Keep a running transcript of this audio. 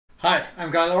Hi, I'm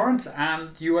Guy Lawrence,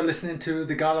 and you are listening to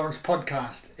the Guy Lawrence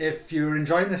podcast. If you're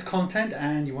enjoying this content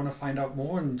and you want to find out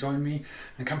more and join me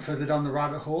and come further down the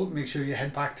rabbit hole, make sure you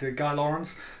head back to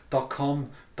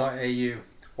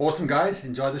guylawrence.com.au. Awesome, guys.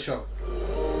 Enjoy the show.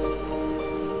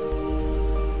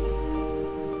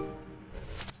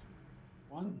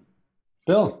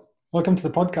 Bill, welcome to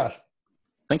the podcast.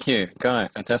 Thank you, Guy.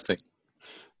 Fantastic.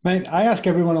 Mate, I ask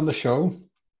everyone on the show,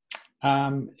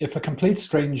 if a complete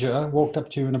stranger walked up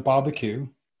to you in a barbecue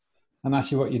and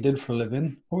asked you what you did for a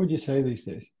living, what would you say these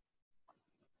days?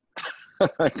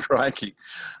 Crikey.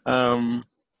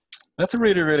 That's a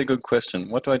really, really good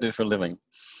question. What do I do for a living?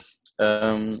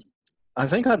 I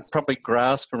think I'd probably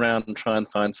grasp around and try and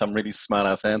find some really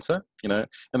smart-ass answer, and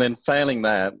then failing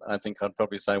that, I think I'd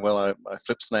probably say, well, I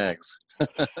flip snags.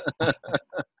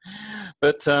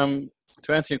 But to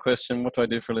answer your question, what do I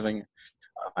do for a living?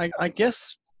 I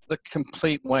guess the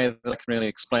complete way that I can really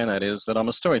explain that is that I'm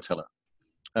a storyteller.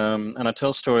 And I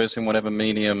tell stories in whatever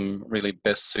medium really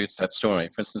best suits that story.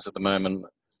 For instance, at the moment,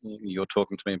 you're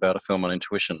talking to me about a film on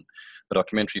intuition, a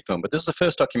documentary film. But this is the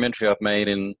first documentary I've made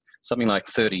in something like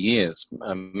 30 years.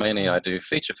 Mainly I do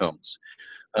feature films.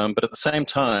 But at the same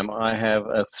time, I have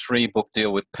a 3-book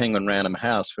deal with Penguin Random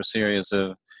House for a series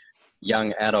of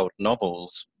young adult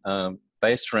novels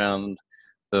based around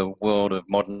the world of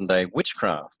modern-day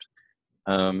witchcraft.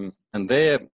 And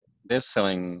they're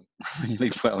selling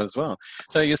really well as well.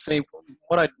 So you see,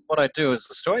 what I do as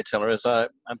a storyteller is I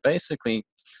basically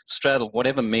straddle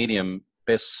whatever medium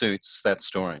best suits that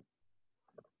story.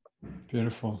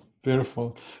 Beautiful,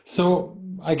 beautiful. So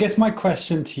I guess my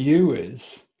question to you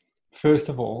is, first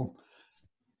of all,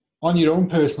 on your own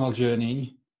personal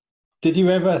journey, did you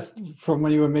ever, from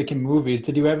when you were making movies,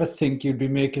 did you ever think you'd be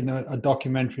making a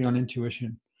documentary on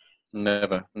intuition?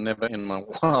 Never in my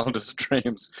wildest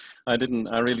dreams. I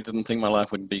really didn't think my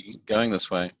life would be going this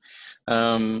way.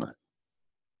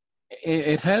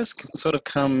 It has sort of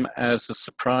come as a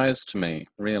surprise to me,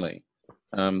 really,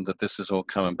 that this has all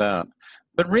come about.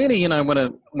 But really,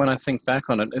 when I think back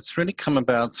on it, it's really come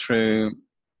about through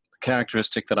the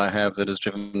characteristic that I have that has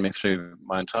driven me through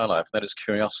my entire life. That is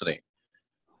curiosity.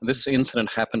 This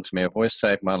incident happened to me. A voice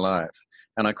saved my life,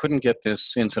 and I couldn't get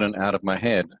this incident out of my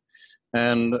head.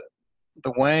 And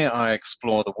the way I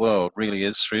explore the world really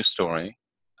is through story.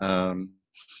 And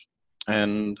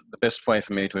the best way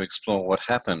for me to explore what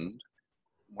happened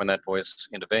when that voice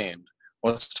intervened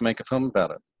was to make a film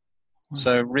about it.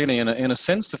 So really, in a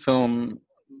sense, the film,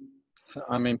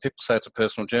 I mean, people say it's a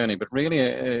personal journey, but really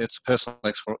it's a personal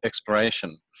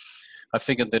exploration. I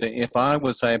figured that if I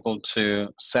was able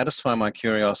to satisfy my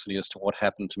curiosity as to what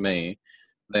happened to me,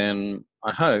 then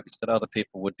I hoped that other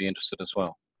people would be interested as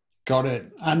well. Got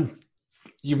it. And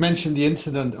you mentioned the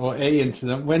incident or a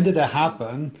incident. When did it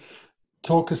happen?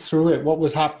 Talk us through it. What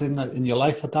was happening in your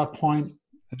life at that point?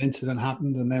 An incident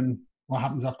happened, and then what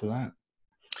happens after that?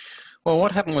 Well,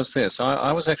 what happened was this.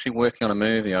 I was actually working on a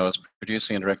movie. I was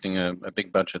producing and directing a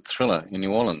big budget thriller in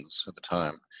New Orleans at the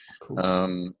time. Cool.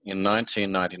 In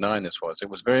 1999 this was. It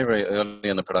was very, very early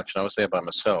in the production. I was there by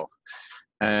myself.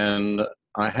 And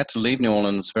I had to leave New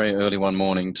Orleans very early one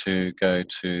morning to go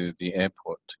to the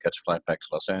airport to catch a flight back to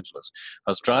Los Angeles.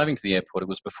 I was driving to the airport. It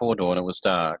was before dawn. It was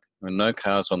dark. There were no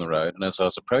cars on the road. And as I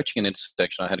was approaching an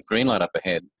intersection, I had a green light up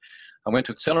ahead. I went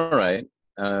to accelerate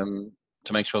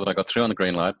to make sure that I got through on the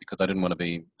green light because I didn't want to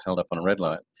be held up on a red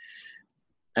light.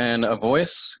 And a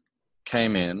voice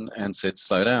came in and said,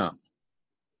 "Slow down."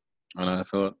 And I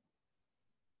thought,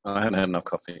 I hadn't had enough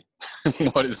coffee.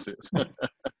 What is this?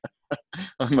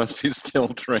 I must be still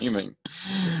dreaming.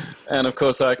 And of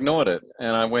course I ignored it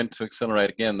and I went to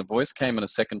accelerate again. The voice came in a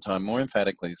second time, more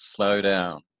emphatically, "Slow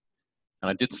down."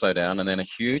 And I did slow down, and then a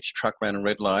huge truck ran a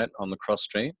red light on the cross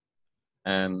street.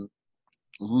 And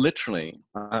literally,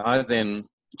 I then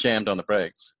jammed on the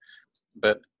brakes.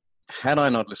 But had I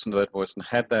not listened to that voice and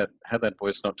had that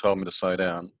voice not told me to slow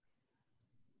down,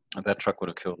 that truck would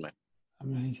have killed me.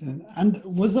 Amazing. And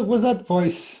was that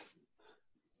voice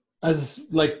as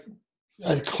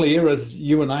clear as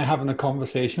you and I having a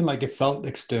conversation? Like it felt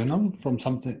external from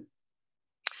something?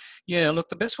 Yeah, look,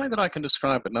 the best way that I can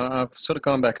describe it, now I've sort of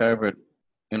gone back over it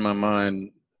in my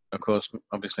mind, of course,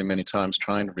 obviously many times,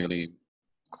 trying to really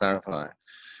clarify.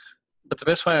 But the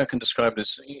best way I can describe it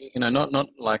is, not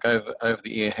like over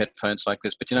the ear headphones like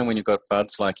this, but when you've got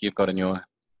buds like you've got in your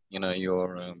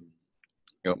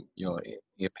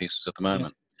earpieces at the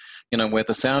moment, where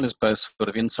the sound is both sort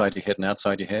of inside your head and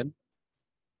outside your head.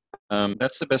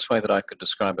 That's the best way that I could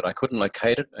describe it. I couldn't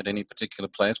locate it at any particular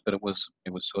place, but it was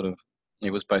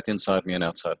both inside me and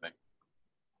outside me.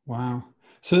 Wow.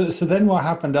 So then what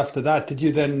happened after that? Did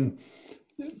you then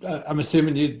I'm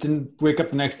assuming you didn't wake up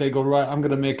the next day and go, right, I'm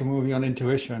going to make a movie on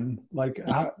intuition. Like,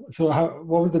 what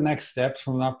were the next steps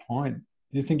from that point?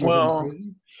 Do you think you were going Well,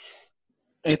 crazy?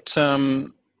 it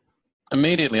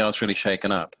immediately I was really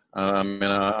shaken up.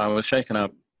 I was shaken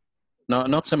up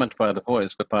not so much by the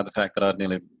voice, but by the fact that I'd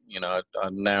nearly,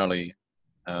 I'd narrowly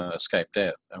escaped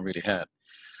death. I really had.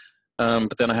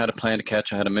 But then I had a plane to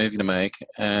catch, I had a movie to make,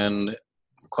 and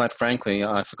quite frankly,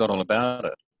 I forgot all about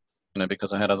it,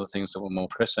 because I had other things that were more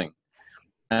pressing.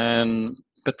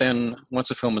 But then once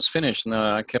the film was finished,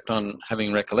 I kept on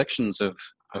having recollections of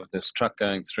this truck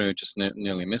going through, just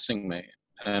nearly missing me,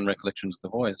 and recollections of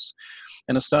the voice.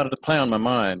 And it started to play on my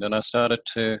mind, and I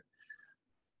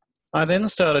then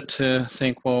started to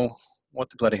think, well, what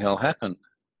the bloody hell happened?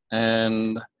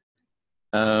 And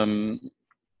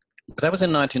but that was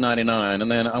in 1999, and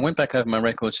then I went back over my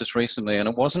records just recently, and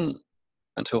it wasn't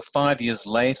until 5 years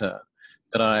later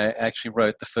that I actually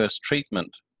wrote the first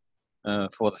treatment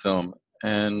for the film.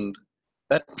 And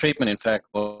that treatment, in fact,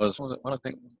 was what I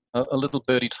think A Little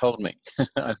Birdie Told Me,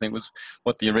 I think was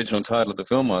what the original title of the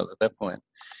film was at that point.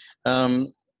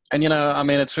 And,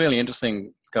 it's really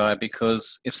interesting, Guy,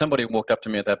 because if somebody walked up to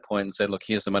me at that point and said, look,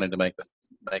 here's the money to make the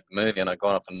movie, and I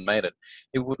got off and made it,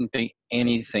 it wouldn't be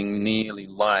anything nearly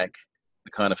like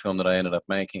the kind of film that I ended up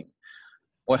making.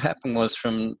 What happened was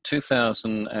from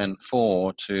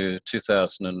 2004 to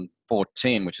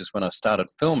 2014, which is when I started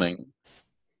filming,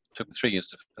 it took me 3 years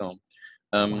to film.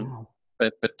 Wow.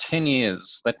 But 10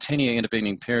 years, that 10-year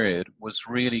intervening period was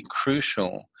really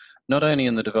crucial, not only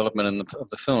in the development of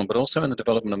the film, but also in the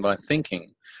development of my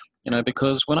thinking.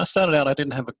 Because when I started out, I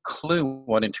didn't have a clue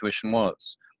what intuition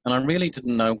was. And I really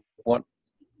didn't know what,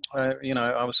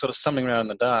 I was sort of stumbling around in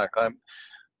the dark.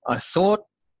 I thought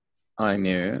I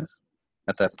knew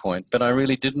at that point, but I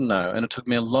really didn't know. And it took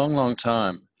me a long, long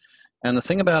time. And the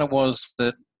thing about it was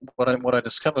that what I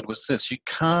discovered was this: you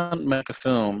can't make a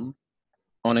film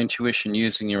on intuition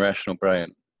using your rational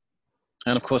brain.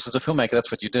 And of course, as a filmmaker,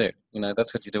 that's what you do.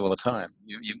 That's what you do all the time.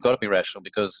 You've got to be rational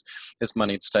because there's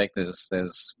money at stake. There's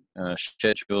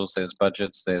schedules, there's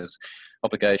budgets, there's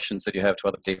obligations that you have to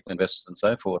other people, investors, and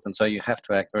so forth. And so you have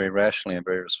to act very rationally and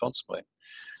very responsibly.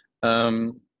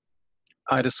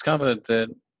 I discovered that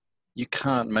you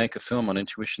can't make a film on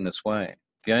intuition this way.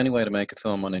 The only way to make a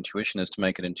film on intuition is to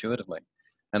make it intuitively.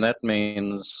 And that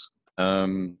means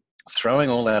throwing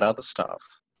all that other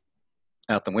stuff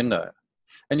out the window.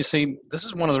 And you see, this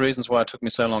is one of the reasons why it took me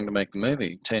so long to make the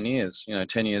movie, 10 years,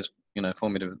 10 years, for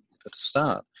me to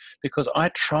start. Because I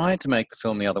tried to make the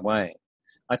film the other way.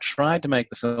 I tried to make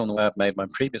the film the way I've made my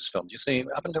previous films. You see,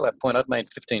 up until that point, I'd made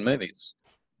 15 movies.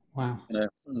 Wow.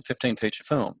 15 feature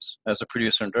films as a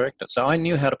producer and director. So I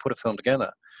knew how to put a film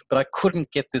together, but I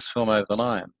couldn't get this film over the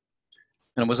line.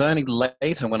 And it was only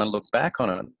later when I look back on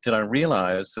it did I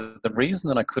realize that the reason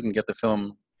that I couldn't get the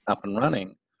film up and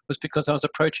running was because I was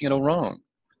approaching it all wrong.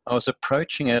 I was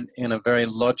approaching it in a very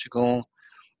logical,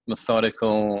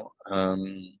 methodical,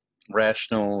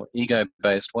 rational,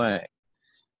 ego-based way.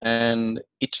 And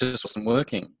it just wasn't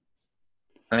working.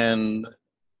 And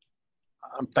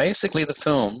basically the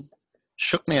film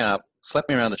shook me up, slapped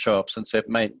me around the chops and said,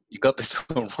 mate, you got this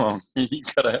all wrong. you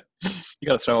got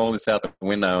to throw all this out the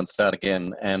window and start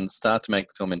again and start to make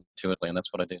the film intuitively. And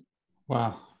that's what I did.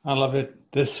 Wow. I love it.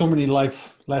 There's so many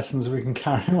life lessons we can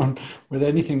carry on with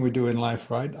anything we do in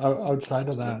life, right? Outside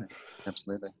of that.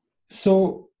 Absolutely.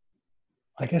 So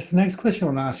I guess the next question I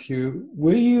want to ask you,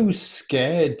 were you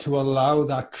scared to allow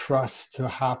that trust to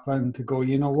happen, to go,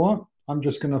 you know what, I'm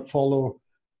just going to follow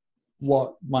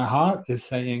what my heart is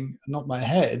saying, not my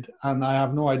head, and I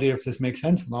have no idea if this makes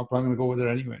sense or not, but I'm going to go with it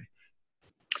anyway?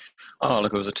 Oh,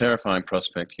 look, it was a terrifying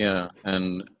prospect, yeah.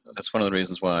 And that's one of the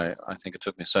reasons why I think it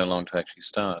took me so long to actually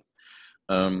start.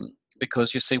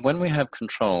 Because, you see, when we have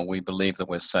control, we believe that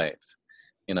we're safe.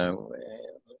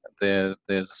 There's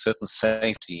a certain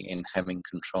safety in having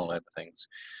control over things.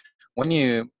 When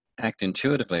you act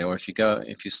intuitively, or if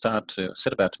you start to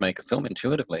set about to make a film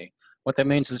intuitively, what that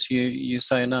means is you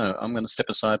say, no, I'm going to step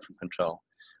aside from control.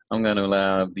 I'm going to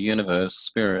allow the universe,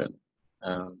 spirit,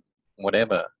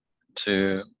 whatever,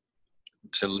 to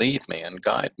lead me and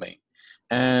guide me.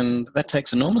 And that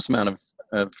takes an enormous amount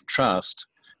of trust,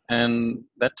 and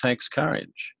that takes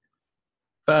courage.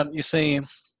 But you see,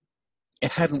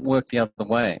 it hadn't worked the other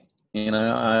way. It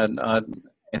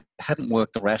hadn't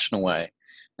worked the rational way.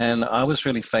 And I was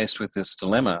really faced with this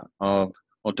dilemma of,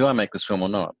 well, do I make this film or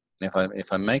not? And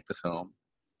if I make the film,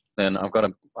 then I've got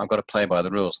to play by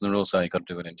the rules. And the rules are you've got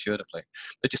to do it intuitively.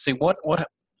 But you see, what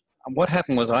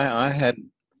happened was I had,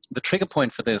 the trigger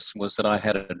point for this was that I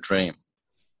had a dream.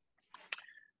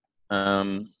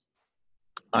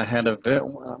 I had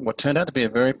what turned out to be a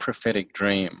very prophetic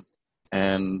dream.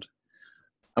 And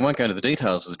I won't go into the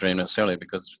details of the dream necessarily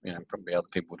because, probably other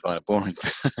people would find it boring.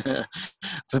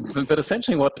 but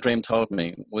essentially what the dream told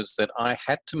me was that I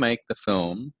had to make the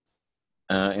film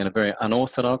in a very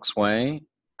unorthodox way.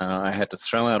 I had to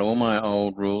throw out all my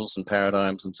old rules and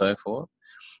paradigms and so forth,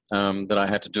 that I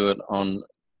had to do it on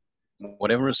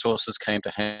whatever resources came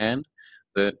to hand,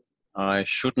 that I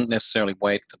shouldn't necessarily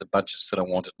wait for the budgets that I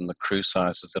wanted and the crew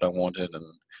sizes that I wanted and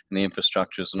the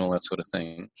infrastructures and all that sort of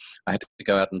thing. I had to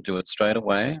go out and do it straight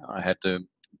away. I had to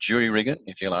jury rig it,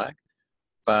 if you like,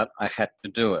 but I had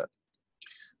to do it.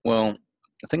 Well,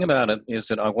 the thing about it is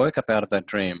that I woke up out of that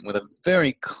dream with a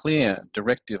very clear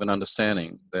directive and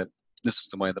understanding that this is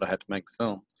the way that I had to make the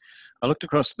film. I looked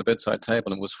across the bedside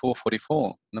table and it was 4:44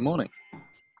 in the morning.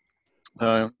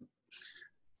 So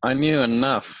I knew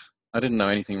enough. I didn't know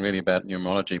anything really about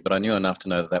numerology, but I knew enough to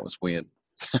know that that was weird.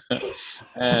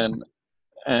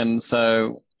 and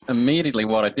so immediately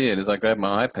what I did is I grabbed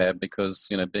my iPad because,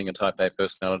 being a type A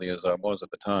personality as I was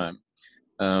at the time,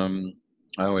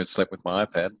 I always slept with my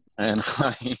iPad, and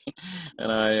I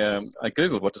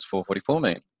Googled what does 4:44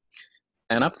 mean,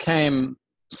 and up came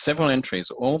several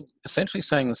entries, all essentially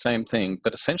saying the same thing,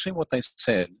 but essentially what they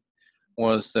said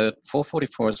was that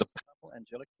 4:44 is a powerful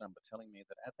angelic number telling me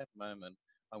that at that moment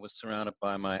I was surrounded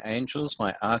by my angels,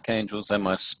 my archangels, and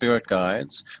my spirit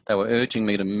guides. They were urging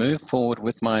me to move forward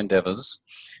with my endeavors,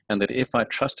 and that if I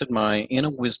trusted my inner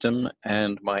wisdom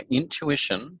and my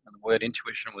intuition, and the word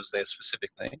intuition was there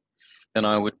specifically, then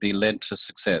I would be led to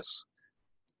success.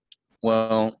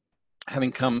 Well,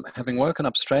 having woken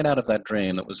up straight out of that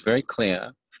dream that was very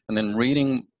clear, and then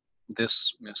reading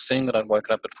this, seeing that I'd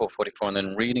woken up at 4:44, and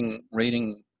then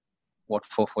reading what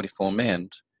 4:44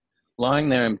 meant, lying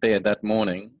there in bed that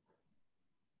morning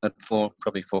at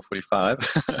probably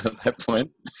 4:45 at that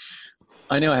point,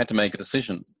 I knew I had to make a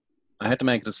decision. I had to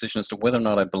make a decision as to whether or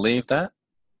not I believed that,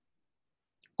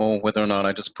 or whether or not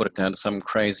I just put it down to some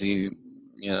crazy,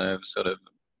 sort of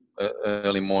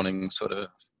early morning sort of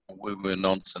woo-woo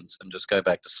nonsense and just go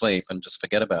back to sleep and just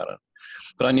forget about it.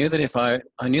 But I knew that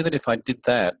if I did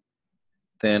that,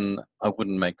 then I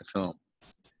wouldn't make the film.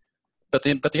 But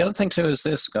the other thing too is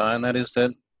this, Guy, and that is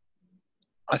that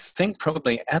I think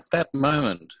probably at that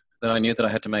moment that I knew that I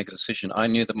had to make a decision, I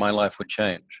knew that my life would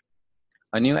change.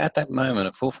 I knew at that moment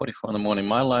at 4:44 in the morning,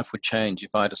 my life would change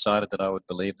if I decided that I would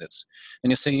believe this.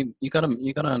 And you see, you got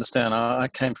to understand, I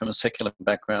came from a secular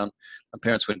background. My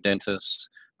parents were dentists.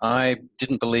 I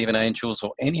didn't believe in angels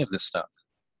or any of this stuff.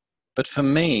 But for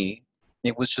me,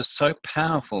 it was just so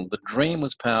powerful. The dream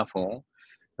was powerful.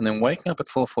 And then waking up at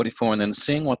 4:44 and then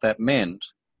seeing what that meant,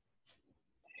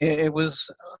 it was,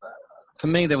 for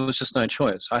me, there was just no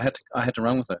choice. I had to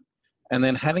run with it. And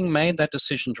then having made that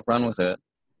decision to run with it,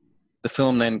 the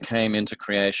film then came into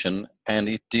creation, and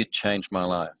it did change my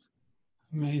life.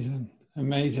 Amazing.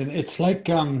 It's like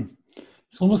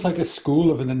it's almost like a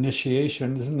school of an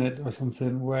initiation, isn't it, or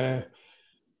something where,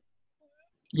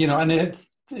 and it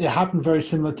happened very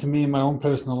similar to me in my own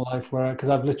personal life, where because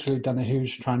I've literally done a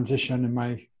huge transition in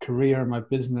my career and my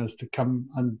business to come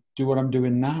and do what I'm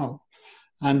doing now,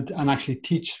 and actually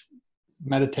teach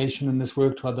meditation and this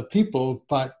work to other people,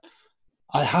 but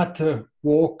I had to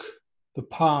walk the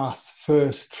path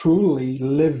first, truly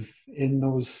live in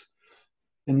those,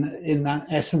 in that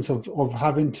essence of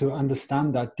having to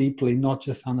understand that deeply, not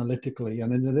just analytically.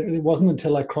 And it wasn't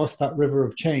until I crossed that river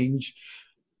of change,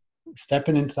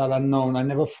 stepping into that unknown, I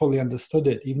never fully understood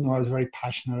it, even though I was very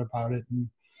passionate about it and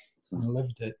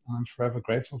lived it. And I'm forever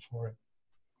grateful for it.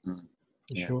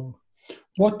 For sure.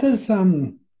 What does,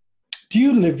 do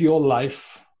you live your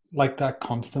life like that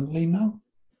constantly now?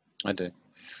 I do.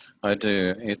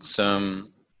 It's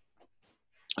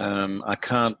I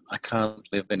can't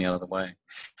live any other way.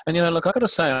 And look, I got to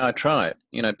say I tried.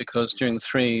 Because during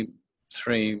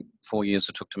the 4 years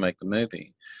it took to make the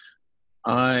movie,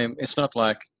 it's not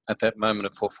like at that moment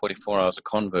at 4:44 I was a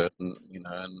convert and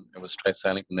and it was straight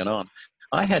sailing from then on.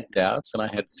 I had doubts and I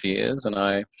had fears, and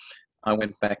I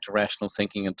went back to rational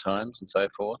thinking at times and so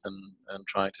forth, and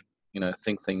trying to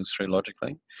think things through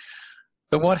logically.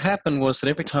 But what happened was that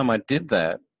every time I did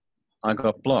that, I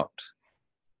got blocked,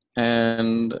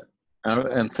 and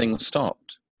things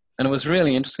stopped. And it was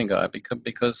really interesting, Guy,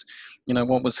 because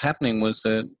what was happening was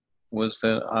that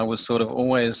I was sort of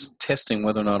always testing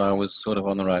whether or not I was sort of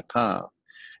on the right path.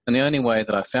 And the only way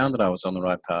that I found that I was on the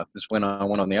right path is when I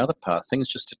went on the other path. Things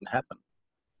just didn't happen.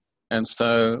 And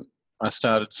so I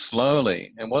started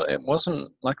slowly, and it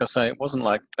wasn't, like I say, it wasn't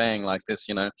like bang like this.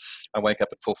 I wake up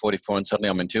at 4:44 and suddenly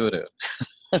I'm intuitive.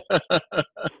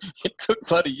 It took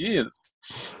bloody years,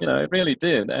 it really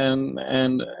did, and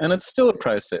it's still a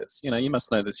process. You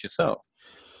must know this yourself.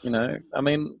 I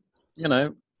mean,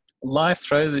 life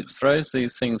throws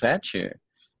these things at you,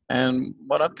 and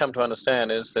what I've come to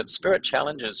understand is that spirit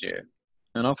challenges you,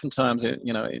 and oftentimes it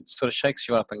sort of shakes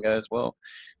you up and goes, well,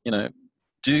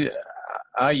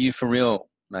 are you for real,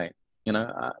 mate?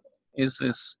 Is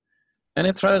this, and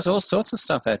it throws all sorts of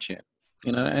stuff at you,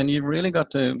 and you really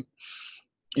got to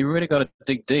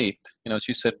dig deep, as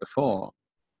you said before,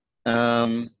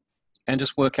 and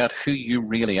just work out who you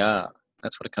really are.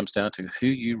 That's what it comes down to, who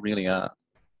you really are.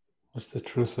 What's the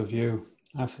truth of you?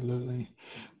 Absolutely.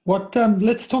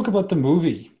 Let's talk about the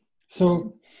movie.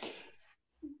 So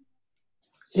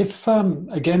if I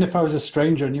was a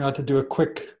stranger and you had to do a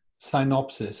quick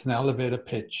synopsis, an elevator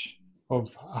pitch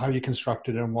of how you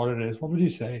constructed it and what it is, what would you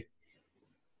say?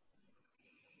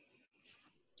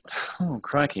 Oh,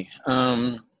 crikey.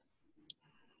 Look,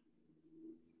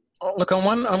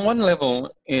 on one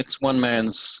level, it's one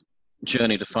man's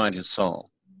journey to find his soul.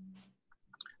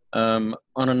 On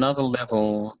another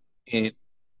level, it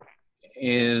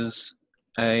is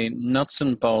a nuts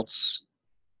and bolts,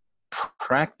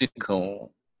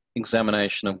 practical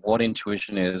examination of what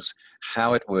intuition is,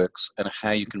 how it works, and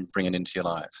how you can bring it into your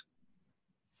life.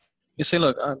 You see,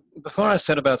 look, before I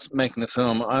said about making the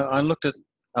film, I looked at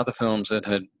other films that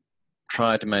had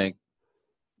tried to make,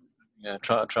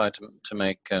 tried to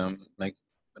make a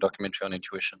documentary on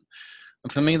intuition,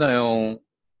 and for me, they all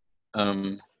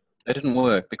they didn't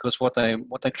work, because what they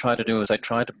tried to do is they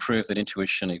tried to prove that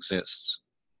intuition exists.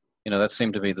 That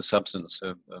seemed to be the substance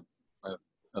of the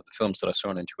films that I saw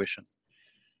on intuition,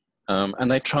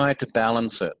 and they tried to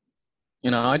balance it.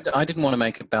 I didn't want to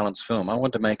make a balanced film. I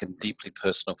wanted to make a deeply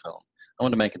personal film. I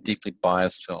wanted to make a deeply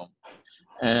biased film,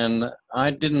 and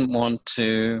I didn't want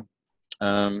to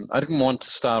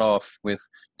start off with,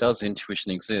 does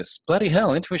intuition exist? Bloody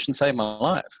hell, intuition saved my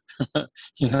life.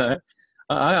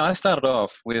 I started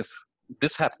off with,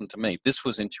 this happened to me. This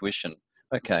was intuition.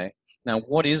 Okay, now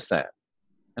what is that?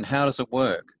 And how does it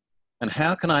work? And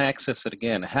how can I access it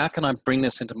again? How can I bring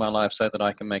this into my life so that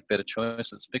I can make better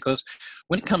choices? Because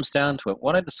when it comes down to it,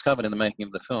 what I discovered in the making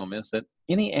of the film is that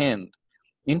in the end,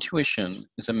 intuition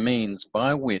is a means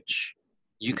by which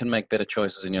you can make better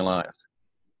choices in your life.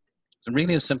 It's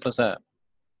really as simple as that.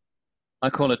 I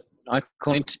call it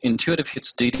intuitive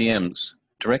hits, DDMs,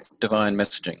 direct divine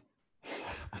messaging.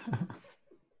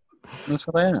 That's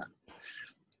what they are.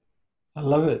 I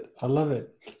love it.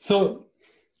 So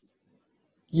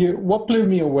what blew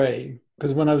me away,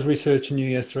 because when I was researching you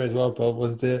yesterday as well, Bob,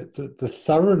 was the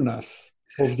thoroughness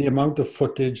of the amount of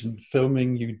footage and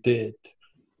filming you did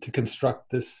to construct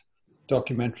this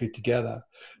documentary together.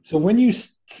 So when you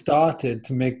started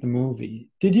to make the movie,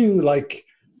 did you,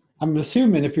 I'm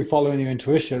assuming if you're following your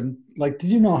intuition, did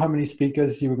you know how many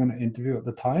speakers you were going to interview at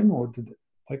the time, or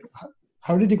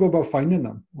how did you go about finding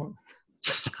them? Well,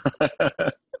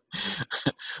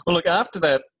 look, after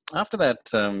that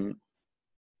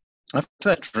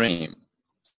dream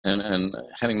and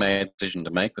having made a decision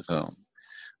to make the film,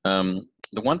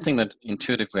 the one thing that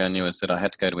intuitively I knew is that I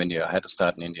had to go to India. I had to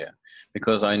start in India,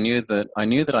 because I knew that I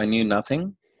knew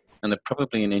nothing, and that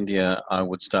probably in India I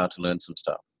would start to learn some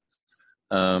stuff.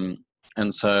 And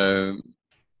so,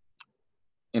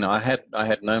 I had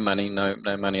no money in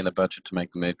the budget to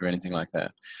make the movie or anything like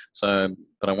that. So,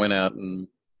 but I went out and,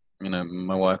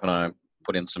 my wife and I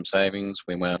put in some savings.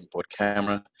 We went out and bought a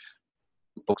camera,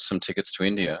 booked some tickets to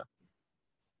India,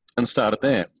 and started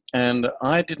there. And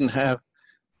I didn't have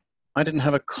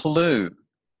a clue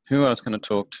who I was going to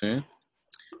talk to,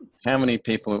 how many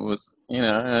people it was,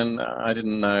 and I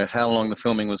didn't know how long the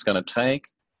filming was going to take.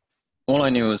 All I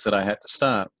knew was that I had to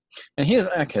start. And here's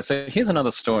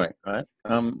another story, right?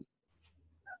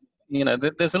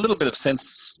 There's a little bit of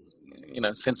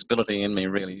sensibility in me,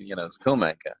 really, as a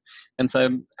filmmaker. And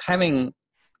so having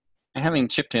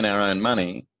chipped in our own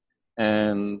money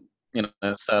and,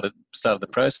 started the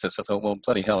process, I thought, well,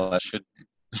 bloody hell, I should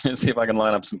see if I can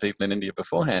line up some people in India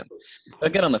beforehand. I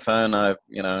get on the phone. I've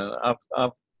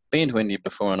been to India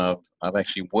before, and I've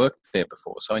actually worked there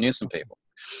before, so I knew some people.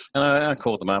 And I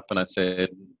called them up and I said,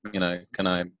 do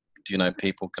you know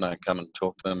people? Can I come and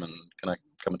talk to them? And can I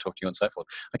come and talk to you and so forth?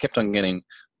 I kept on getting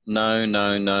no,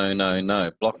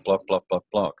 block.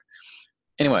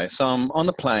 Anyway, so I'm on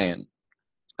the plane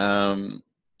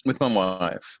with my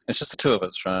wife. It's just the two of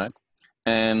us, right?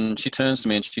 And she turns to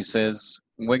me and she says,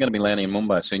 we're going to be landing in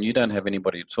Mumbai soon. You don't have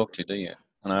anybody to talk to, do you?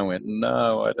 And I went,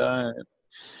 no, I don't.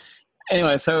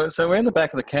 Anyway, so we're in the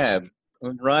back of the cab.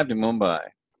 We arrived in Mumbai.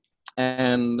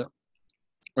 And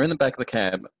we're in the back of the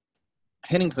cab.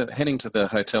 heading to the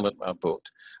hotel that I booked,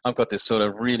 I've got this sort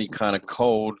of really kind of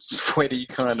cold, sweaty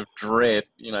kind of dread,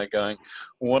 going,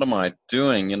 what am I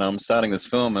doing? I'm starting this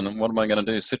film, and what am I going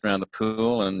to do? Sit around the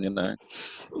pool and,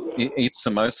 eat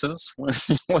samosas?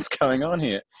 What's going on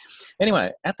here?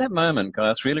 Anyway, at that moment,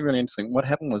 guys, really, really interesting. What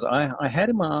happened was I had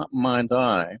in my mind's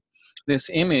eye this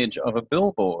image of a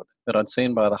billboard that I'd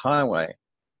seen by the highway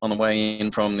on the way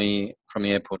in from the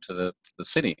airport to the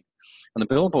city. And the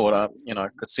billboard, I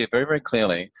could see it very, very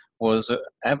clearly, was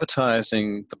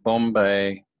advertising the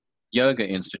Bombay Yoga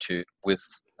Institute with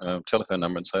telephone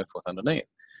number and so forth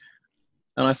underneath.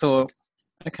 And I thought,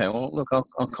 okay, well, look,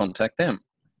 I'll contact them.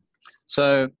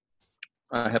 So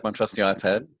I had my trusty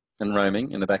iPad and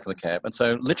roaming in the back of the cab. And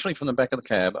so literally from the back of the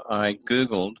cab, I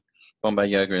Googled Bombay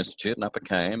Yoga Institute, and up it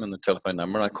came, and the telephone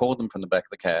number. And I called them from the back of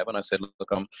the cab, and I said,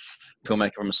 look, I'm a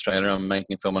filmmaker from Australia. I'm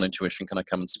making a film on intuition. Can I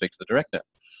come and speak to the director?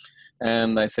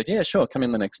 And they said, yeah, sure, come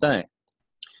in the next day.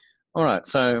 All right,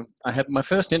 so I had my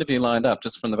first interview lined up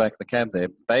just from the back of the cab there,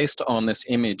 based on this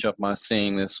image of my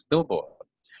seeing this billboard.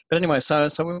 But anyway, so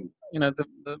we,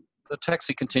 the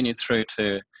taxi continued through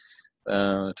to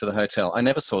the hotel. I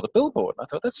never saw the billboard. I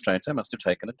thought, that's strange. They must have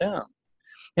taken it down.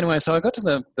 Anyway, so I got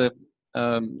to the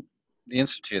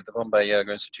institute, the Bombay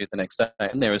Yoga Institute, the next day,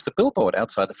 and there is the billboard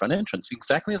outside the front entrance,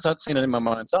 exactly as I'd seen it in my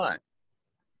mind's eye.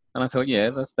 And I thought,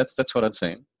 yeah, that's what I'd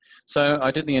seen. So I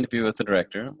did the interview with the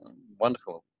director,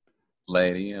 wonderful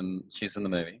lady, and she's in the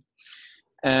movie.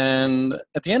 And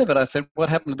at the end of it, I said, what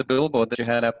happened to the billboard that you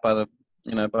had out by the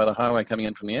highway coming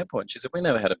in from the airport? And she said, we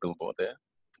never had a billboard there.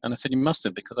 And I said, you must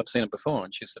have, because I've seen it before.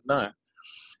 And she said, no.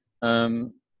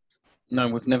 No,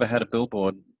 we've never had a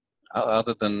billboard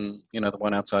other than, the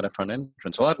one outside our front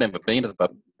entrance. Well, I've never been to the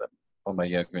Bombay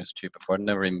Yoga Institute before. I'd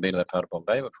never even been to that part of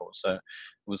Bombay before. So it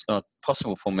was not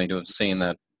possible for me to have seen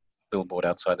that billboard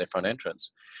outside their front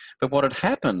entrance. But what had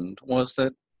happened was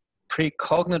that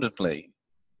precognitively,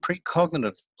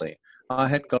 I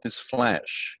had got this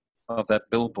flash of that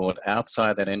billboard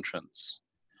outside that entrance.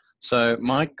 So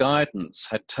my guidance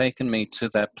had taken me to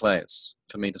that place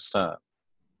for me to start.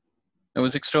 It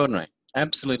was extraordinary,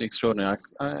 absolutely extraordinary.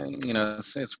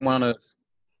 It's one of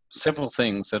several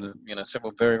things that are,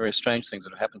 several very, very strange things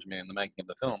that have happened to me in the making of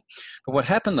the film. But what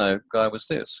happened, though, Guy, was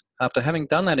this. After having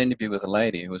done that interview with a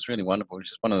lady who was really wonderful,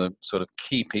 which is one of the sort of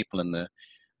key people in the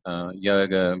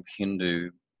yoga,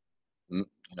 Hindu,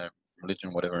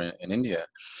 religion, whatever, in India,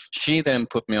 she then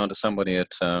put me on to somebody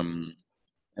at the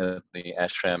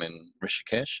ashram in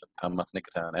Rishikesh, Paramahansa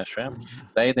ashram.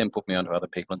 They then put me on to other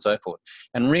people and so forth.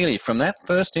 And really, from that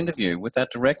first interview with that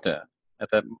director at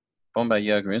that Bombay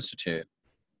Yoga Institute,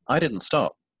 I didn't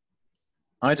stop.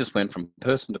 I just went from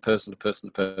person to person to person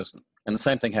to person. And the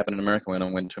same thing happened in America when I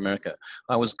went to America.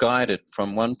 I was guided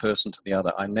from one person to the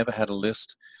other. I never had a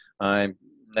list. I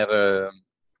never,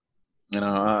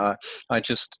 I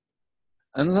just,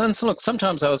 and so look,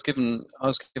 sometimes I was given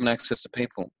access to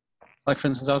people. Like, for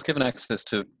instance, I was given access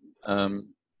to Bikram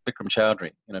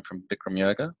Chowdhury, from Bikram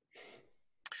Yoga.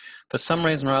 For some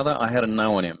reason or other, I had a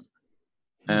no on him.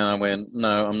 And I went,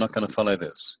 no, I'm not going to follow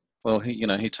this. Well,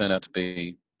 he turned out to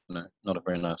be, not a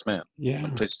very nice man. Yeah.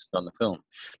 At least on the film.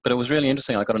 But it was really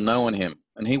interesting. I got a no on him.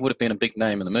 And he would have been a big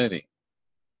name in the movie.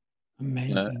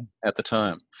 Amazing. At the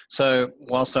time. So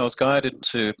whilst I was guided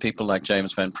to people like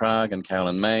James Van Praagh and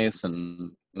Carolyn Mace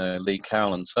and Lee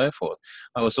Cowell and so forth,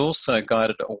 I was also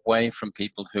guided away from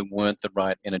people who weren't the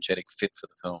right energetic fit for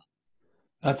the film.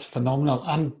 That's phenomenal.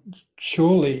 And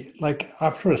surely, like,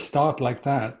 after a start like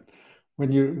that,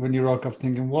 when you rock up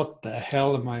thinking, what the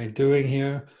hell am I doing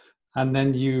here? And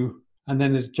then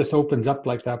it just opens up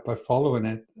like that by following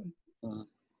it.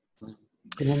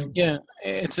 Yeah,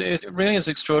 it really is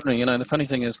extraordinary. The funny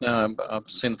thing is now I've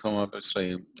seen the film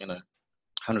obviously,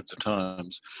 hundreds of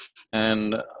times,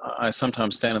 and I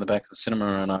sometimes stand in the back of the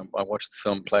cinema and I watch the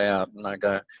film play out and I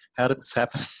go, how did this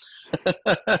happen?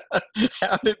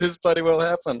 How did this bloody well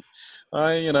happen?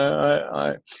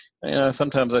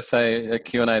 Sometimes I say at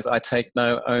Q&As, I take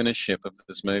no ownership of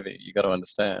this movie. You got to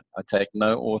understand, I take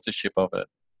no authorship of it.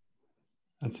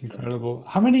 That's incredible.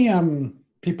 How many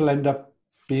people end up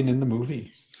being in the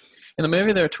movie? In the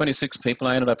movie, there are 26 people.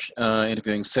 I ended up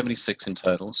interviewing 76 in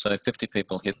total, so 50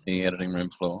 people hit the editing room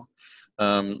floor.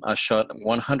 I shot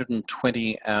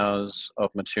 120 hours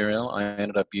of material. I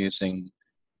ended up using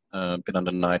a bit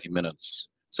under 90 minutes.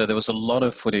 So there was a lot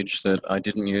of footage that I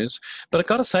didn't use. But I've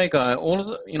got to say, Guy,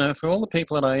 for all the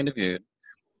people that I interviewed,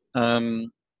 I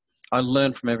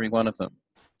learned from every one of them,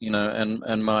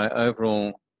 and my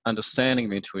overall understanding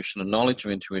of intuition and knowledge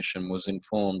of intuition was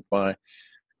informed by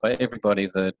everybody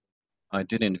that I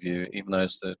did interview, even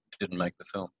those that didn't make the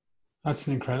film. That's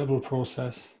an incredible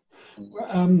process.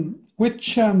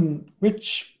 Which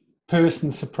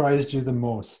person surprised you the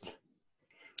most?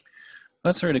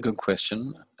 That's a really good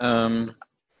question. I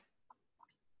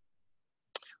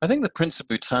think the Prince of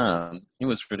Bhutan, he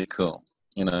was really cool.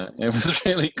 You know, it was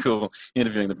really cool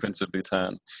interviewing the Prince of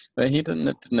Bhutan. But he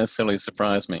didn't necessarily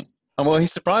surprise me. Oh, well, he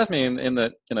surprised me in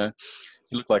that, you know,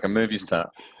 he looked like a movie star.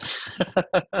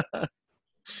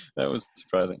 That was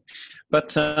surprising.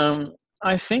 But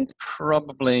I think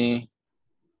probably,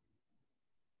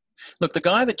 look, the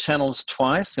guy that channels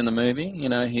twice in the movie, you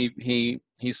know, he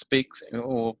speaks,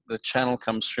 or the channel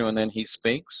comes through and then he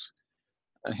speaks.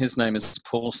 His name is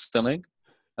Paul Stillig.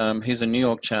 He's a New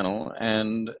York channel,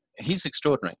 and he's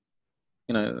extraordinary.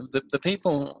 You know, the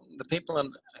people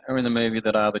are in the movie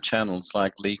that are the channels,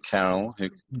 like Lee Carroll, who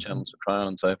channels for Crown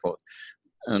and so forth,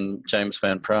 and James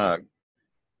Van Praagh.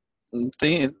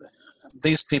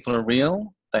 These people are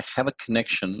real. They have a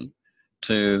connection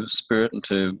to spirit and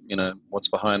to, you know, what's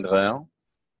behind the veil,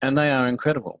 and they are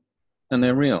incredible, and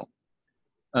they're real.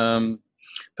 But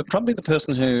probably the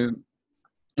person who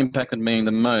impacted me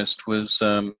the most was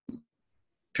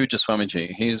Puja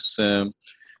Swamiji. He's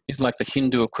like the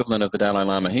Hindu equivalent of the Dalai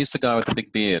Lama. He's the guy with the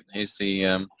big beard. He's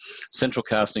the central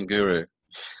casting guru.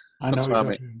 I know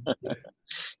Swami. exactly.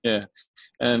 Yeah,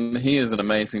 and he is an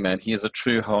amazing man. He is a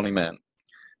true holy man.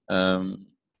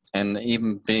 And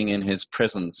even being in his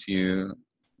presence, you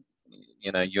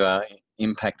are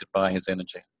impacted by his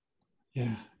energy.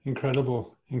 Yeah,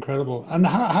 incredible. And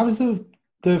how has the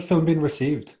film been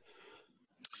received?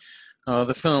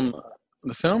 The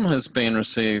film has been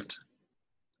received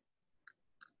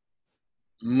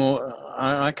more.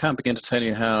 I can't begin to tell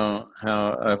you how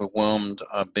overwhelmed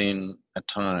I've been at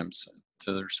times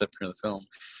to the reception of the film.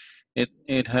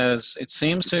 It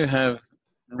seems to have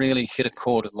really hit a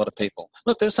chord with a lot of people.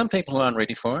 Look, there's some people who aren't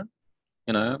ready for it,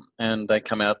 you know, and they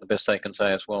come out, the best they can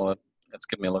say is, well, it's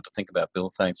given me a lot to think about, Bill.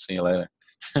 Thanks, see you later.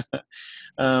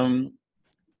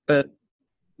 But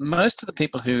most of the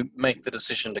people who make the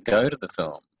decision to go to the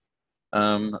film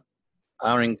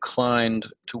are inclined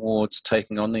towards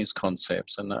taking on these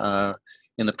concepts and are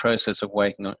in the process of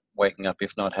waking up,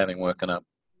 if not having woken up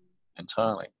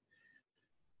entirely.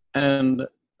 And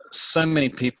so many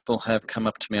people have come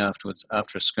up to me afterwards,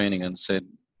 after a screening, and said,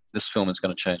 this film is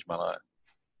going to change my life.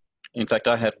 In fact,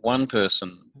 I had one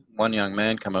young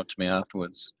man come up to me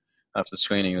afterwards, after the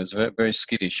screening. He was very, very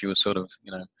skittish. He was sort of,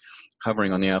 you know,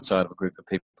 hovering on the outside of a group of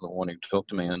people who wanted to talk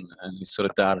to me, and he sort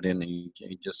of darted in. He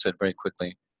just said very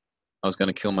quickly, I was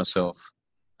going to kill myself.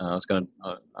 I was going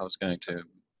to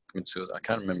commit suicide. I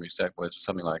can't remember exact words, but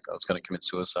something like, I was going to commit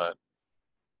suicide.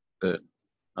 But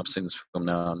I've seen this film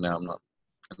now I'm not.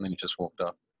 And then he just walked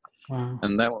up. Wow.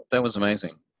 And that was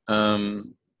amazing.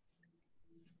 And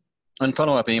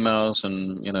follow-up emails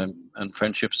and, you know, and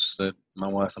friendships that my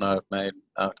wife and I have made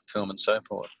after the film and so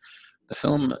forth. The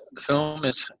film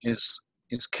is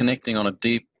connecting on a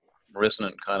deep,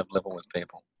 resonant kind of level with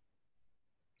people.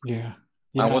 Yeah.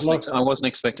 I wasn't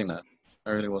expecting that. I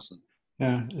really wasn't.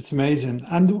 Yeah, it's amazing.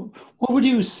 And what would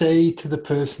you say to the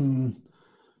person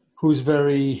who's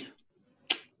very,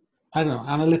 I don't know,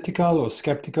 analytical or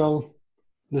skeptical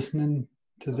listening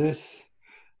to this?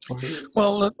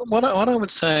 Well, what I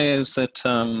would say is that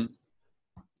I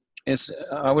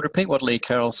would repeat what Lee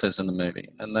Carroll says in the movie,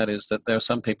 and that is that there are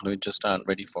some people who just aren't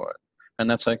ready for it, and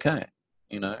that's okay.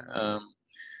 You know,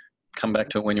 come back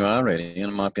to it when you are ready,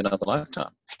 and it might be another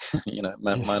lifetime. You know, it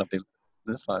might not be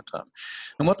this lifetime.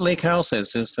 And what Lee Carroll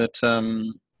says is that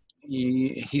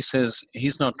he says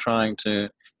he's not trying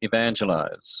to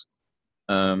evangelize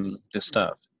this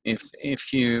stuff.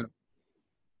 If you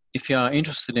are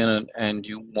interested in it and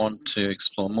you want to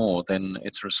explore more, then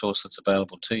it's a resource that's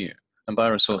available to you. And by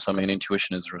resource, I mean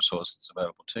intuition is a resource that's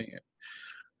available to you.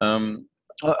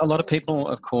 A lot of people,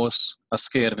 of course, are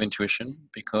scared of intuition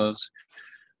because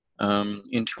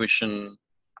intuition,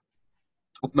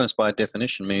 almost by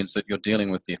definition, means that you're dealing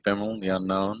with the ephemeral, the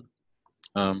unknown.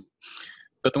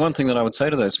 But the one thing that I would say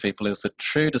to those people is that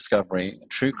true discovery,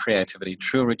 true creativity,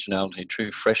 true originality, true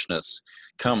freshness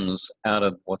comes out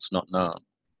of what's not known.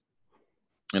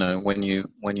 You know, when you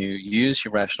use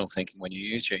your rational thinking, when you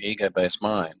use your ego-based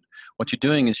mind, what you're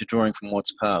doing is you're drawing from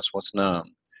what's past, what's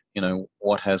known, you know,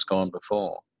 what has gone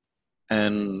before.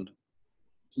 And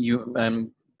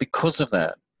because of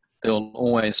that, there'll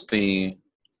always be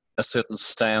a certain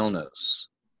staleness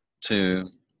to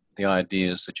the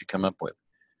ideas that you come up with.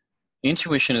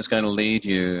 Intuition is going to lead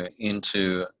you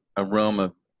into a realm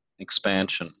of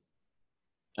expansion.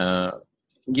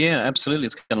 Yeah, absolutely,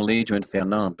 it's going to lead you into the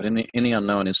unknown, but in the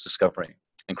unknown is discovery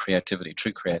and creativity,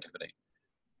 true creativity.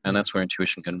 And that's where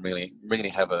intuition can really, really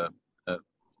have a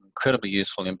incredibly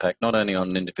useful impact, not only on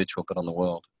an individual, but on the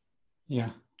world.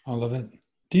 Yeah, I love it.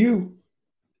 Do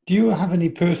you have any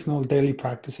personal daily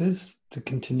practices to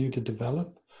continue to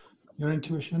develop your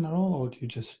intuition at all, or do you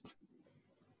just...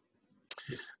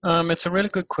 It's a really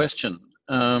good question.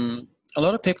 A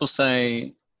lot of people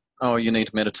say, oh, you need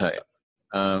to meditate.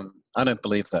 I don't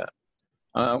believe that.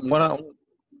 One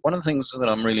of the things that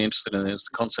I'm really interested in is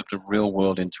the concept of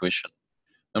real-world intuition.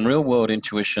 And real-world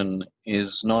intuition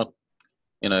is not,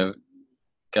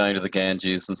 going to the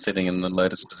Ganges and sitting in the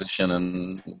lotus position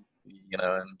and,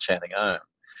 and chanting Om.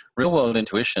 Real-world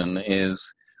intuition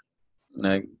is,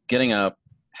 getting up,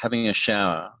 having a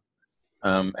shower,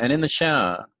 and in the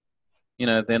shower,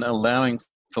 then allowing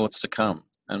thoughts to come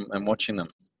and watching them.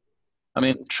 I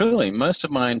mean, truly, most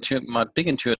of my big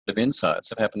intuitive insights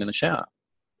have happened in the shower.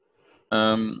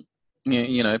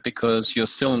 Because you're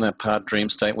still in that part dream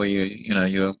state where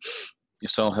your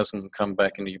soul hasn't come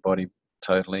back into your body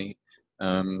totally.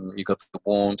 You've got the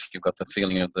warmth, you've got the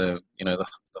feeling of the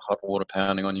hot water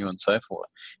pounding on you and so forth.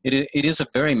 It is a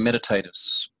very meditative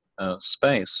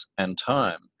space and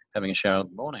time, having a shower in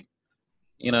the morning.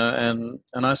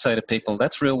 And I say to people,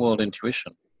 that's real world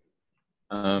intuition.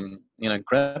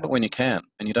 Grab it when you can,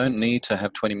 and you don't need to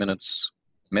have 20 minutes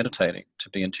meditating to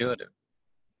be intuitive.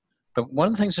 But one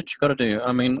of the things that you've got to do,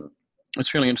 I mean,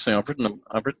 it's really interesting. I've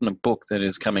written a book that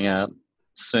is coming out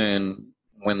soon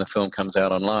when the film comes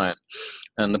out online,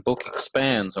 and the book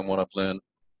expands on what I've learned.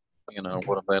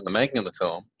 What I've learned in the making of the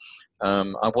film.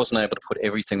 I wasn't able to put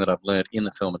everything that I've learned in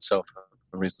the film itself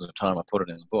for reasons of time. I put it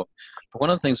in the book. But one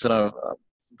of the things that I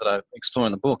explore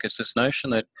in the book is this notion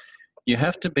that you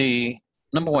have to be,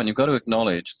 number one, you've got to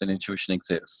acknowledge that intuition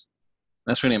exists.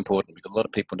 That's really important because a lot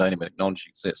of people don't even acknowledge it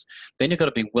exists. Then you've got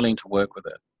to be willing to work with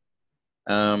it.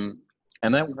 And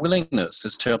that willingness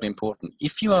is terribly important.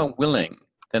 If you are willing,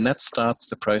 then that starts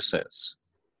the process.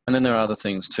 And then there are other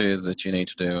things too that you need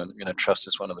to do, and trust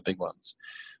is one of the big ones.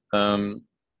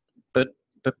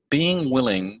 But being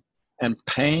willing and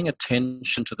paying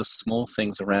attention to the small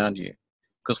things around you,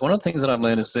 because one of the things that I've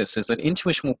learned is that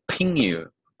intuition will ping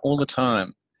you all the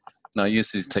time. Now I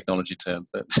use these technology terms,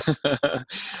 but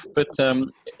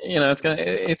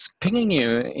it's pinging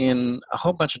you in a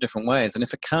whole bunch of different ways, and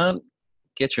if it can't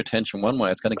get your attention one way,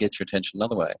 it's going to get your attention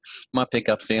another way. It might be a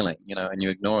gut feeling, and you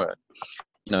ignore it.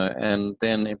 And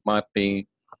then it might be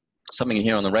something you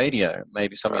hear on the radio,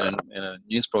 maybe something in a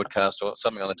news broadcast or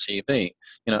something on the TV,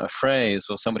 a phrase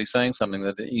or somebody saying something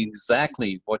that is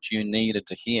exactly what you needed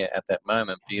to hear at that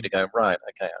moment for you to go, right,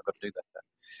 okay, I've got to do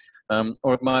that.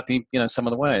 Or it might be, some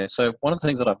other way. So one of the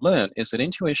things that I've learned is that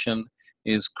intuition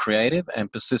is creative and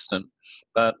persistent,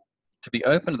 but to be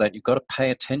open to that, you've got to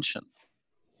pay attention.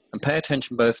 And pay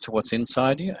attention both to what's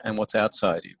inside you and what's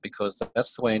outside you, because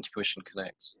that's the way intuition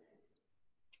connects.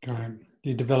 Right.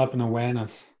 You develop an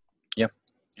awareness. Yep.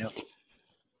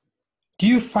 Do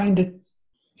you find it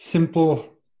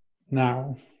simple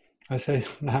now,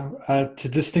 to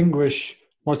distinguish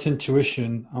what's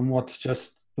intuition and what's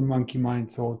just the monkey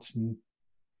mind thoughts and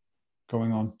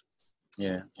going on?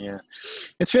 Yeah.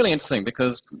 It's really interesting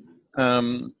because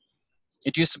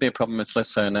it used to be a problem, it's less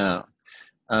so now.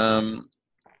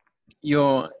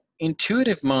 Your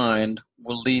intuitive mind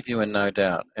will leave you in no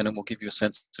doubt, and it will give you a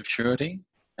sense of surety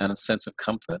and a sense of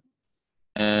comfort,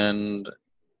 and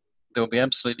there will be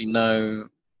absolutely no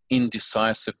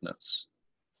indecisiveness.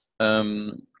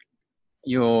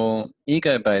 Your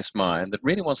ego-based mind that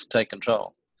really wants to take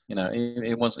control,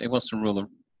 it wants to rule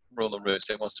the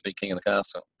roost. It wants to be king of the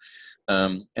castle,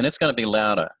 and it's going to be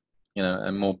louder,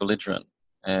 and more belligerent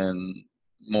and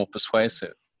more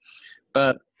persuasive.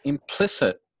 But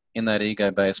implicit in that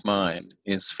ego-based mind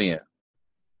is fear.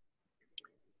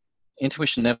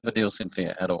 Intuition never deals in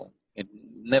fear at all. It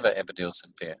never ever deals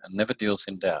in fear and never deals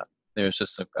in doubt. There's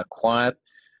just a quiet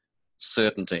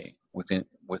certainty with the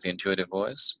intuitive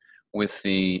voice. With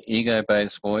the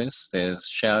ego-based voice, there's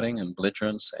shouting and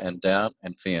belligerence and doubt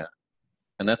and fear.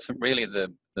 And that's really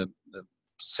the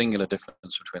singular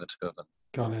difference between the two of them.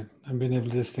 Got it. And being able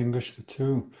to distinguish the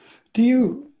two.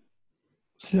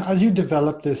 As you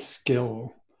develop this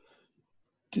skill,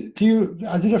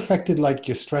 has it affected like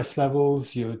your stress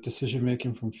levels, your decision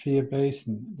making from fear-based,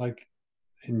 and like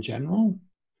in general?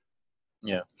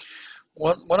 Yeah.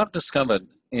 What I've discovered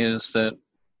is that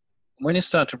when you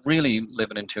start to really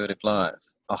live an intuitive life,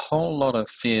 a whole lot of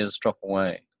fears drop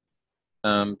away.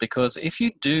 Because if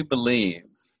you do believe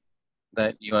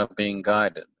that you are being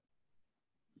guided,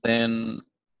 then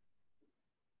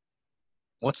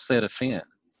what's there to fear?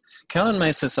 Carolyn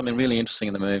May says something really interesting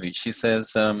in the movie. She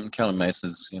says, Carolyn May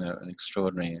is, an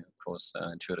extraordinary, of course,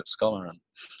 intuitive scholar and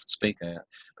speaker.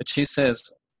 But she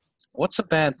says, what's a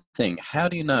bad thing? How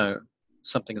do you know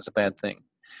something is a bad thing?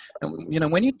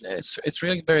 And, when it's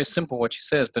really very simple what she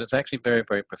says, but it's actually very,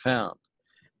 very profound.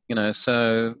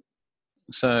 So,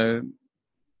 something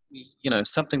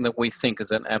that we think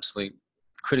is an absolutely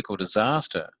critical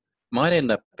disaster might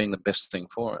end up being the best thing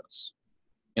for us.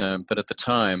 But at the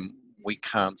time, we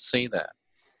can't see that.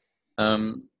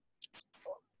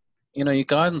 Your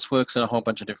guidance works in a whole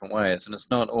bunch of different ways, and it's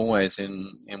not always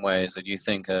in ways that you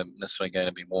think are necessarily going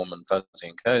to be warm and fuzzy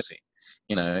and cozy.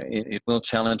 It will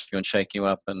challenge you and shake you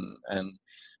up and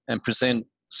present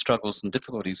struggles and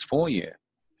difficulties for you.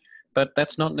 But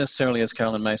that's not necessarily, as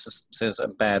Carolyn Mason says, a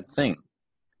bad thing.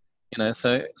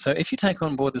 So if you take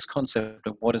on board this concept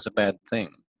of what is a bad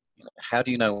thing, how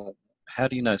do you know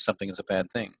something is a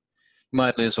bad thing? You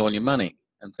might lose all your money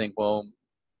and think, well,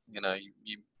 you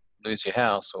lose your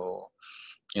house, or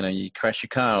you crash your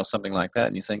car or something like that,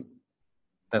 and you think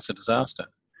that's a disaster.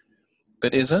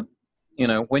 But is it?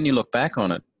 When you look back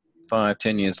on it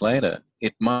 5-10 years later,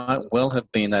 it might well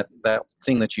have been that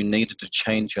thing that you needed to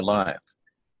change your life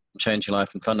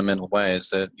in fundamental ways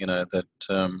that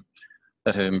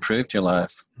that have improved your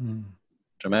life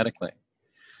dramatically.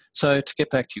 So to get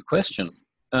back to your question,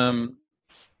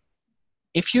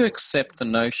 if you accept the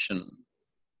notion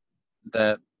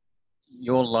that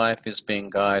your life is being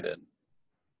guided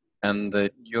and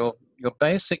that your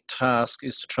basic task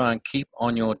is to try and keep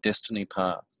on your destiny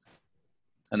path,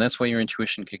 and that's where your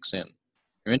intuition kicks in.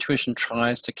 Your intuition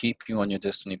tries to keep you on your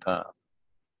destiny path.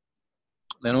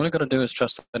 Then all you've got to do is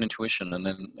trust that intuition, and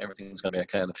then everything's going to be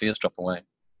okay, and the fears drop away.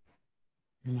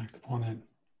 I like on it.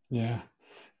 Yeah.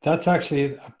 That's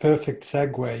actually a perfect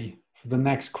segue for the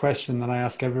next question that I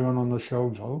ask everyone on the show,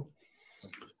 Bill.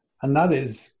 And that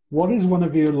is, what is one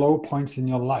of your low points in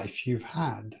your life you've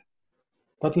had,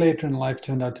 but later in life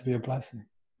turned out to be a blessing?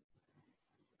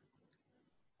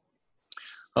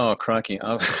 Oh, crikey.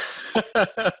 I've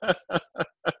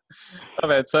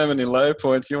had so many low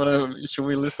points. Should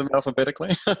we list them alphabetically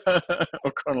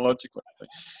or chronologically?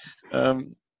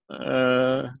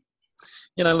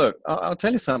 Look, I'll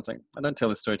tell you something. I don't tell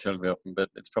this story terribly often, but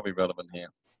it's probably relevant here.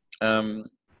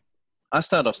 I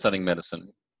started off studying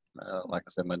medicine. Like I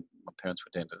said, my parents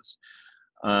were dentists.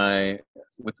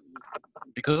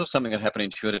 Because of something that happened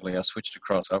intuitively, I switched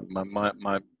across.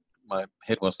 My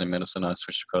head wasn't in medicine. I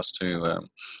switched across to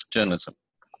journalism.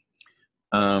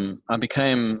 I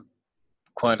became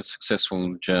quite a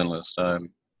successful journalist. I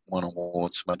won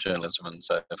awards for my journalism and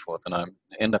so forth, and I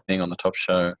ended up being on the top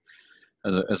show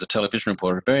as a television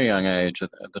reporter at a very young age, at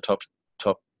the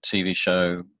top TV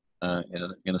show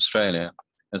in Australia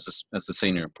as the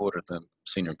senior reporter at the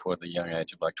young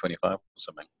age of like 25 or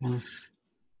something. Mm.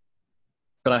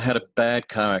 But I had a bad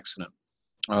car accident.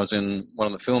 I was in one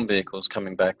of the film vehicles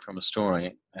coming back from a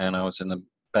story, and I was in the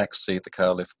back seat. The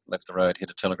car left the road, hit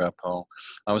a telegraph pole.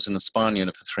 I was in the spine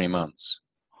unit for 3 months.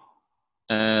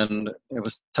 And it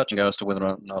was touch and go as to whether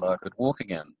or not I could walk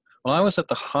again. Well, I was at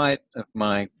the height of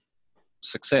my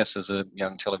success as a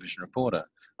young television reporter.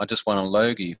 I just won a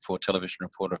Logie for Television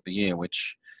Reporter of the Year,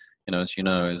 which, as you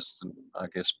know, is, I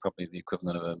guess, probably the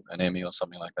equivalent of an Emmy or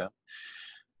something like that.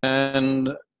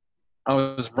 And I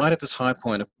was right at this high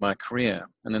point of my career,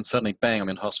 and then suddenly, bang, I'm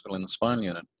in hospital in the spinal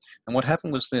unit. And what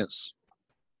happened was this.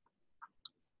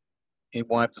 It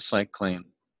wiped the slate clean.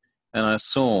 And I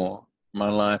saw my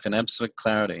life in absolute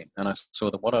clarity, and I saw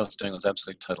that what I was doing was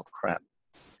absolute total crap.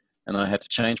 And I had to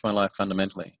change my life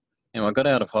fundamentally. I got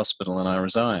out of hospital and I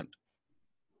resigned.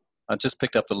 I just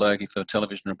picked up the Logie for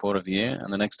Television Reporter of the Year,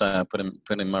 and the next day I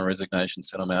put in my resignation and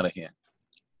said, I'm out of here.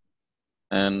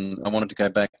 And I wanted to go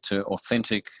back to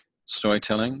authentic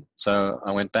storytelling. So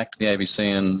I went back to the ABC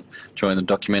and joined the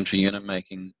documentary unit,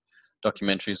 making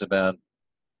documentaries about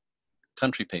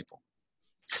country people.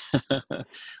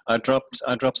 I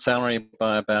dropped salary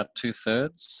by about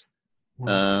 2/3.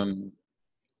 Wow.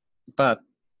 But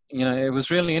it was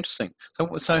really interesting.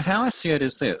 So how I see it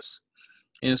is this,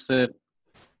 is that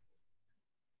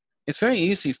it's very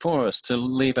easy for us to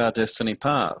leave our destiny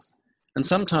path. And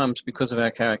sometimes because of our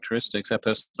characteristics, our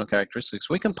personal characteristics,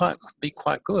 we can be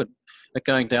quite good at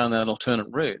going down that alternate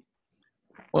route.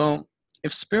 Well,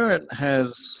 if Spirit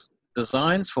has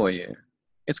designs for you,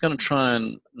 it's going to try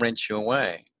and wrench you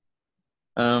away.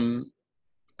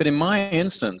 But in my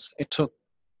instance, it took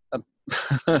a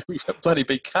bloody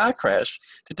big car crash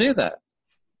to do that.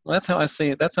 Well, that's how I see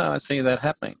it. That's how I see that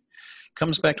happening.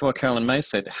 Comes back to what Carolyn May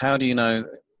said. How do you know?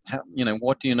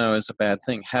 What do you know is a bad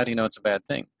thing? How do you know it's a bad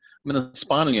thing? I'm in the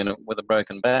spinal unit with a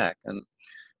broken back and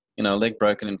a leg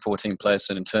broken in 14 places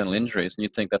and internal injuries, and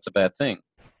you'd think that's a bad thing.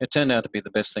 It turned out to be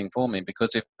the best thing for me,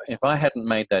 because if I hadn't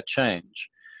made that change,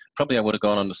 probably I would have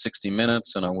gone on to 60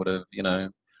 Minutes, and I would have,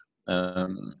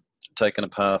 taken a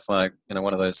path like,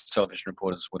 one of those television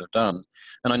reporters would have done.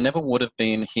 And I never would have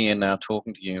been here now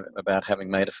talking to you about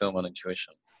having made a film on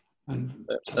intuition. And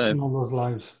So, touching all those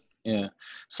lives. Yeah.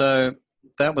 So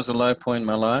that was a low point in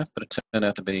my life, but it turned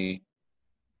out to be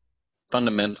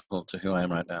fundamental to who I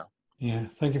am right now. Yeah.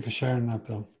 Thank you for sharing that,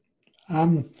 Bill.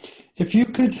 If you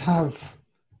could have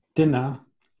dinner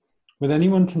with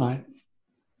anyone tonight,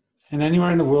 and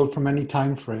anywhere in the world from any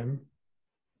time frame,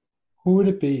 who would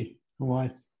it be and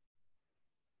why?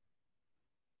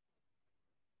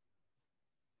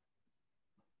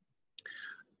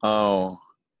 Oh,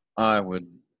 I would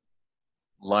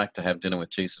like to have dinner with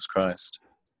Jesus Christ.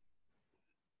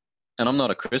 And I'm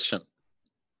not a Christian.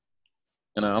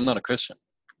 I'm not a Christian.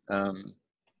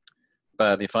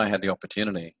 But if I had the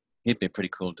opportunity, he'd be a pretty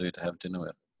cool dude to have dinner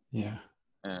with. Yeah.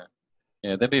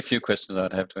 Yeah, there'd be a few questions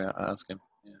I'd have to ask him.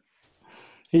 Yeah.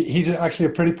 He's actually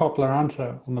a pretty popular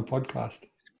answer on the podcast.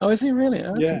 Oh, is he really?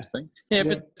 Oh, that's Yeah. interesting. Yeah,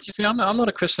 but you see, I'm not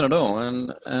a Christian at all,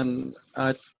 and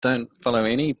I don't follow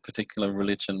any particular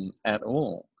religion at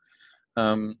all.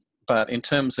 But in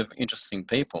terms of interesting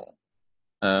people,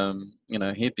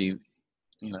 he'd be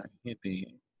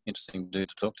interesting dude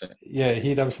to talk to. Yeah,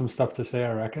 he'd have some stuff to say,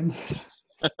 I reckon.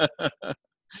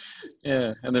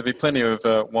 Yeah, and there'd be plenty of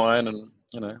wine and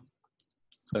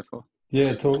so forth.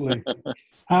 Yeah, totally.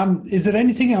 Is there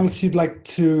anything else you'd like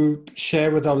to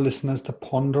share with our listeners to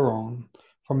ponder on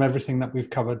from everything that we've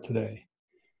covered today?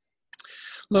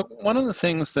 Look, one of the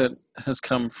things that has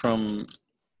come from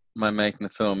my making the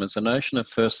film is the notion of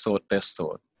first thought, best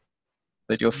thought.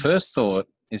 That your first thought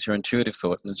is your intuitive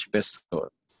thought and it's your best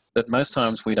thought. But most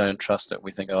times we don't trust it.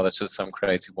 We think, oh, that's just some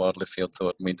crazy wild left field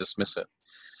thought, and we dismiss it,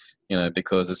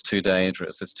 because it's too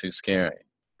dangerous, it's too scary.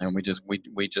 And we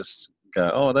just go,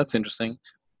 oh, that's interesting.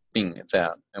 Bing, it's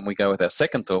out. And we go with our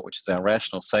second thought, which is our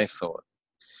rational, safe thought.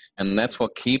 And that's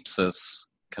what keeps us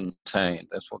contained.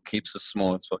 That's what keeps us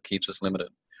small. It's what keeps us limited.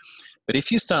 But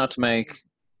if you start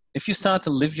to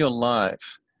live your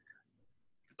life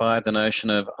by the notion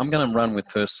of, I'm going to run with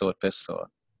first thought, best thought,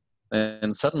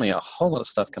 and suddenly a whole lot of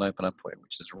stuff can open up for you,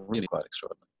 which is really quite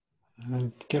extraordinary.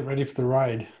 And get ready for the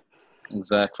ride.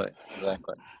 Exactly.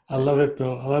 I love it,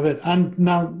 Bill. I love it. And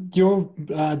now your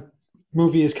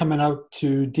movie is coming out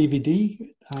to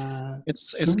DVD.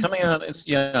 It's coming out. It's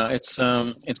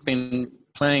been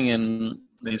playing in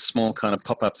these small kind of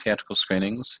pop-up theatrical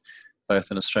screenings,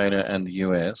 both in Australia and the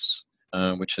US,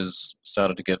 which has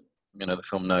started to get the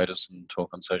film notice and talk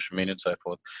on social media and so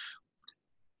forth.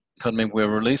 Pardon me, we're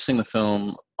releasing the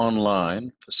film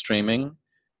online for streaming,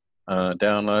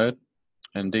 download,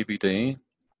 and DVD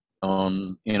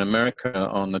in America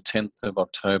on the 10th of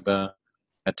October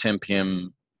at 10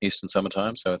 p.m. Eastern Summer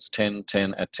Time, so it's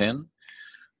 10:10 at 10.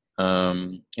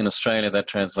 In Australia, that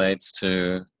translates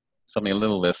to something a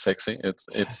little less sexy. It's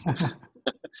it's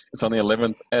on the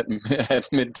 11th at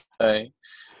midday.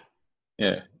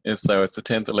 Yeah, so it's the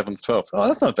 10th, 11th, 12th. Oh,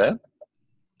 that's not bad.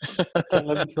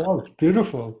 11, 12.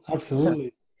 Beautiful.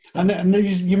 Absolutely. And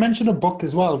you mentioned a book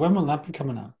as well. When will that be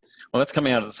coming out? Well, that's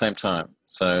coming out at the same time.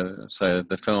 So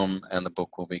the film and the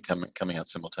book will be coming out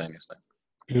simultaneously.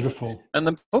 Beautiful. And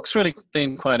the book's really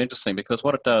been quite interesting because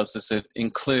what it does is it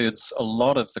includes a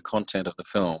lot of the content of the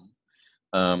film,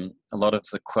 a lot of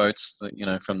the quotes that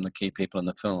from the key people in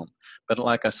the film. But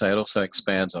like I say, it also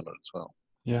expands on it as well.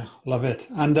 Yeah, love it.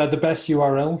 And the best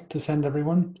URL to send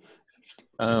everyone?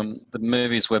 The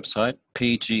movie's website,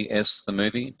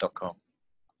 pgsthemovie.com.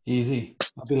 Easy.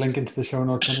 I'll be linking to the show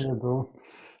notes anyway, bro.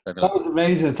 Fabulous. That was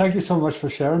amazing. Thank you so much for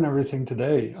sharing everything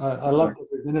today. I loved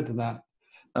every minute of that.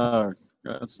 Oh,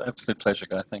 it's an absolute pleasure,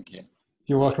 Guy. Thank you.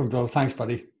 You're welcome, Bill. Thanks,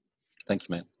 buddy. Thank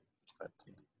you, man.